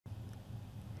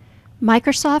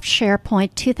Microsoft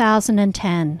SharePoint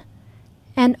 2010,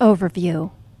 an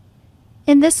overview.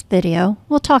 In this video,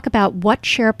 we'll talk about what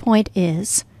SharePoint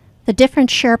is, the different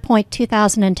SharePoint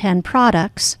 2010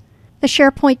 products, the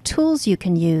SharePoint tools you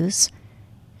can use,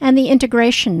 and the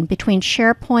integration between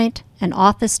SharePoint and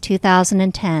Office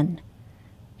 2010.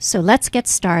 So let's get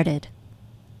started.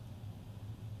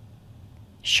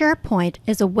 SharePoint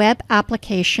is a web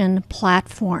application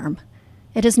platform.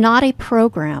 It is not a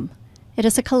program. It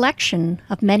is a collection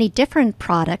of many different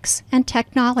products and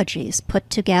technologies put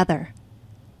together.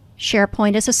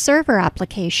 SharePoint is a server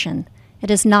application. It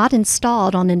is not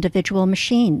installed on individual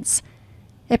machines.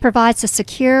 It provides a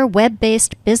secure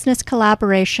web-based business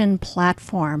collaboration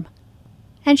platform.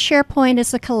 And SharePoint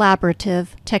is a collaborative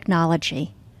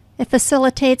technology. It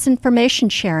facilitates information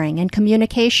sharing and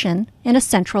communication in a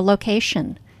central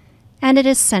location, and it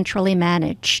is centrally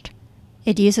managed.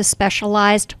 It uses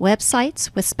specialized websites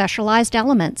with specialized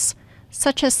elements,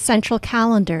 such as central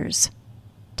calendars,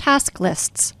 task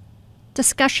lists,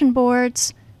 discussion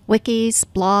boards, wikis,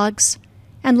 blogs,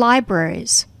 and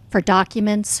libraries for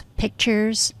documents,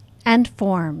 pictures, and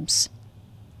forms.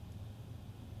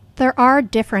 There are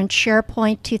different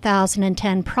SharePoint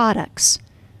 2010 products.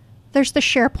 There's the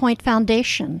SharePoint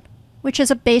Foundation, which is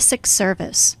a basic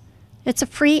service. It's a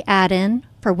free add-in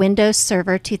for Windows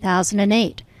Server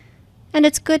 2008. And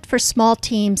it's good for small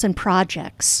teams and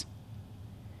projects.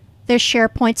 There's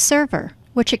SharePoint Server,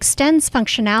 which extends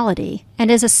functionality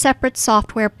and is a separate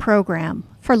software program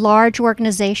for large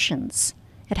organizations.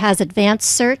 It has advanced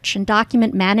search and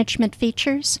document management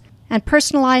features and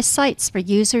personalized sites for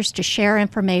users to share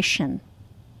information.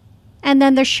 And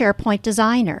then there's SharePoint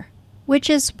Designer, which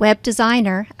is web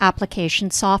designer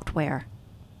application software.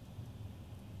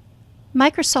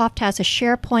 Microsoft has a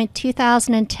SharePoint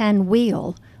 2010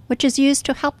 wheel, which is used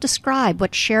to help describe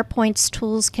what SharePoint's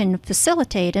tools can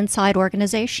facilitate inside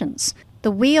organizations.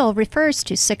 The wheel refers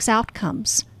to 6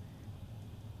 outcomes.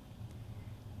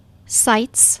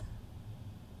 Sites,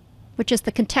 which is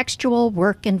the contextual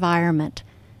work environment.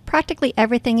 Practically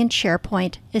everything in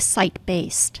SharePoint is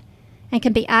site-based and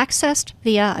can be accessed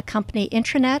via a company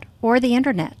intranet or the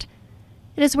Internet.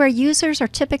 It is where users are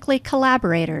typically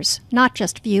collaborators, not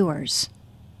just viewers.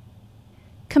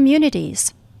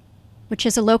 Communities, which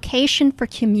is a location for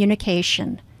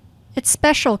communication. It's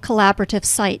special collaborative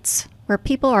sites where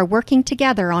people are working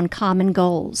together on common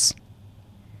goals.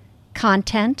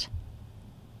 Content,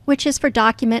 which is for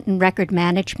document and record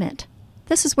management.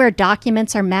 This is where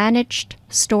documents are managed,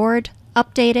 stored,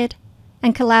 updated,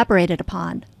 and collaborated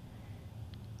upon.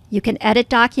 You can edit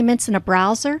documents in a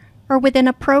browser or within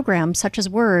a program such as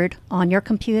Word on your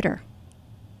computer.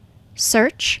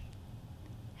 Search,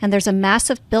 and there's a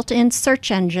massive built-in search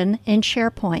engine in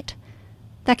SharePoint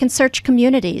that can search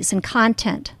communities and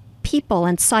content, people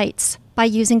and sites by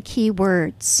using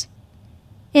keywords.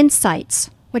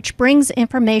 Insights, which brings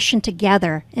information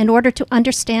together in order to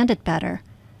understand it better.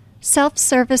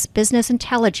 Self-service business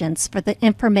intelligence for the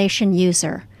information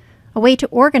user, a way to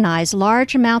organize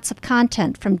large amounts of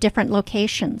content from different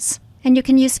locations. And you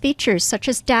can use features such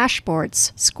as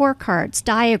dashboards, scorecards,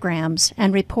 diagrams,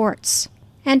 and reports.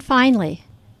 And finally,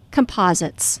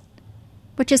 composites,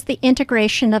 which is the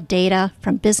integration of data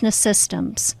from business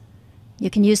systems. You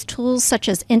can use tools such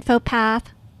as InfoPath,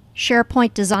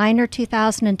 SharePoint Designer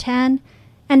 2010,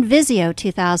 and Visio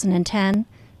 2010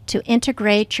 to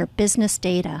integrate your business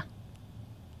data.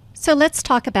 So let's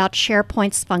talk about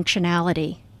SharePoint's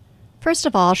functionality. First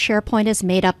of all, SharePoint is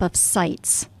made up of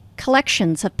sites,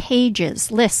 collections of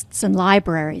pages, lists, and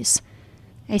libraries.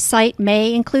 A site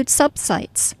may include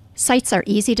subsites. Sites are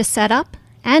easy to set up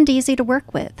and easy to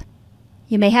work with.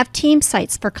 You may have team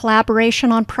sites for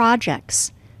collaboration on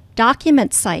projects,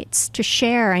 document sites to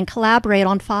share and collaborate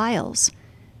on files,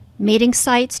 meeting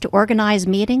sites to organize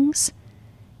meetings,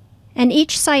 and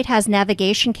each site has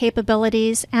navigation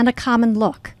capabilities and a common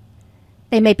look.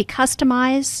 They may be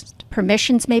customized,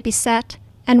 permissions may be set,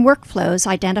 and workflows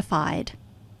identified.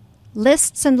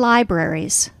 Lists and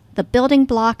libraries, the building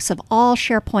blocks of all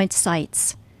SharePoint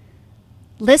sites.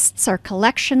 Lists are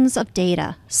collections of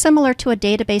data, similar to a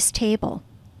database table.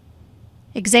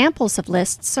 Examples of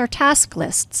lists are task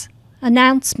lists,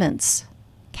 announcements,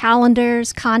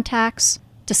 calendars, contacts,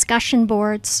 discussion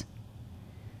boards.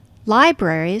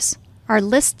 Libraries are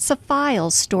lists of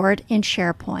files stored in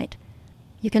SharePoint.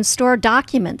 You can store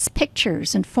documents,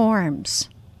 pictures, and forms.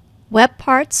 Web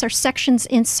parts are sections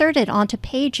inserted onto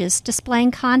pages displaying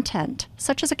content,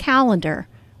 such as a calendar,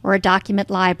 or a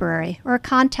document library, or a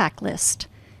contact list.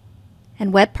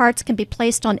 And web parts can be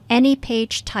placed on any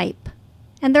page type.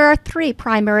 And there are 3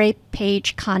 primary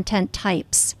page content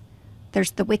types.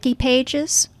 There's the wiki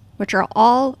pages, which are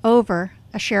all over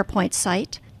a SharePoint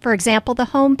site. For example,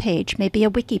 the home page may be a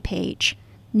wiki page.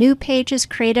 New pages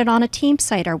created on a team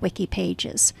site are wiki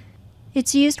pages.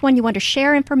 It's used when you want to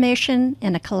share information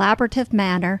in a collaborative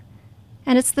manner,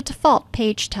 and it's the default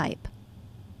page type.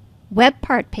 Web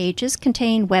part pages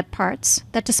contain web parts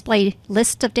that display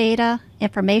lists of data,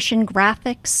 information,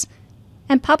 graphics,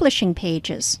 and publishing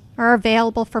pages are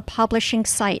available for publishing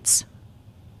sites.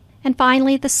 And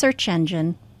finally, the search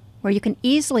engine, where you can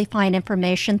easily find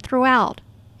information throughout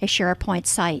a SharePoint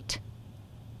site.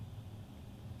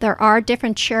 There are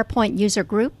different SharePoint user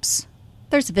groups.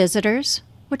 There's visitors,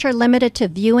 which are limited to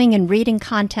viewing and reading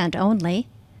content only,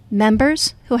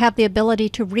 members who have the ability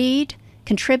to read,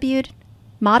 contribute,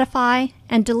 modify,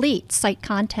 and delete site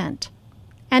content,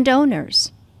 and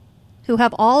owners, who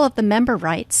have all of the member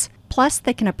rights, plus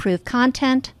they can approve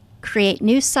content, create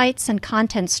new sites and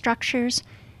content structures,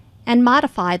 and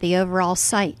modify the overall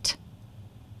site.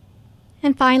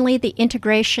 And finally, the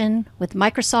integration with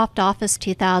Microsoft Office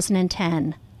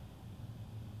 2010.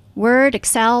 Word,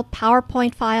 Excel,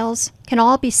 PowerPoint files can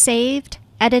all be saved,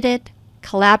 edited,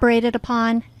 collaborated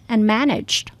upon, and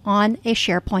managed on a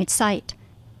SharePoint site.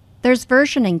 There's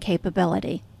versioning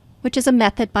capability, which is a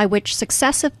method by which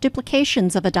successive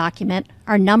duplications of a document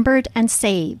are numbered and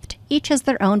saved, each as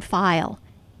their own file,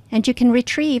 and you can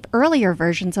retrieve earlier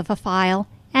versions of a file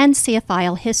and see a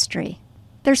file history.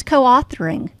 There's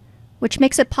co-authoring, which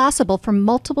makes it possible for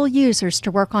multiple users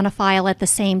to work on a file at the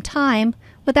same time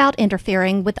without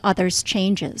interfering with others'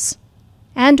 changes.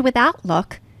 And with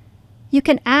Outlook, you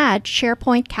can add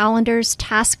SharePoint calendars,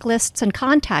 task lists, and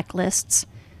contact lists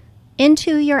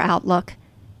into your Outlook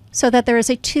so that there is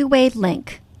a two-way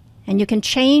link, and you can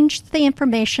change the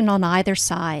information on either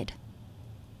side.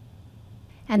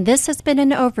 And this has been an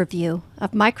overview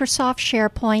of Microsoft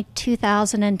SharePoint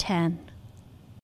 2010.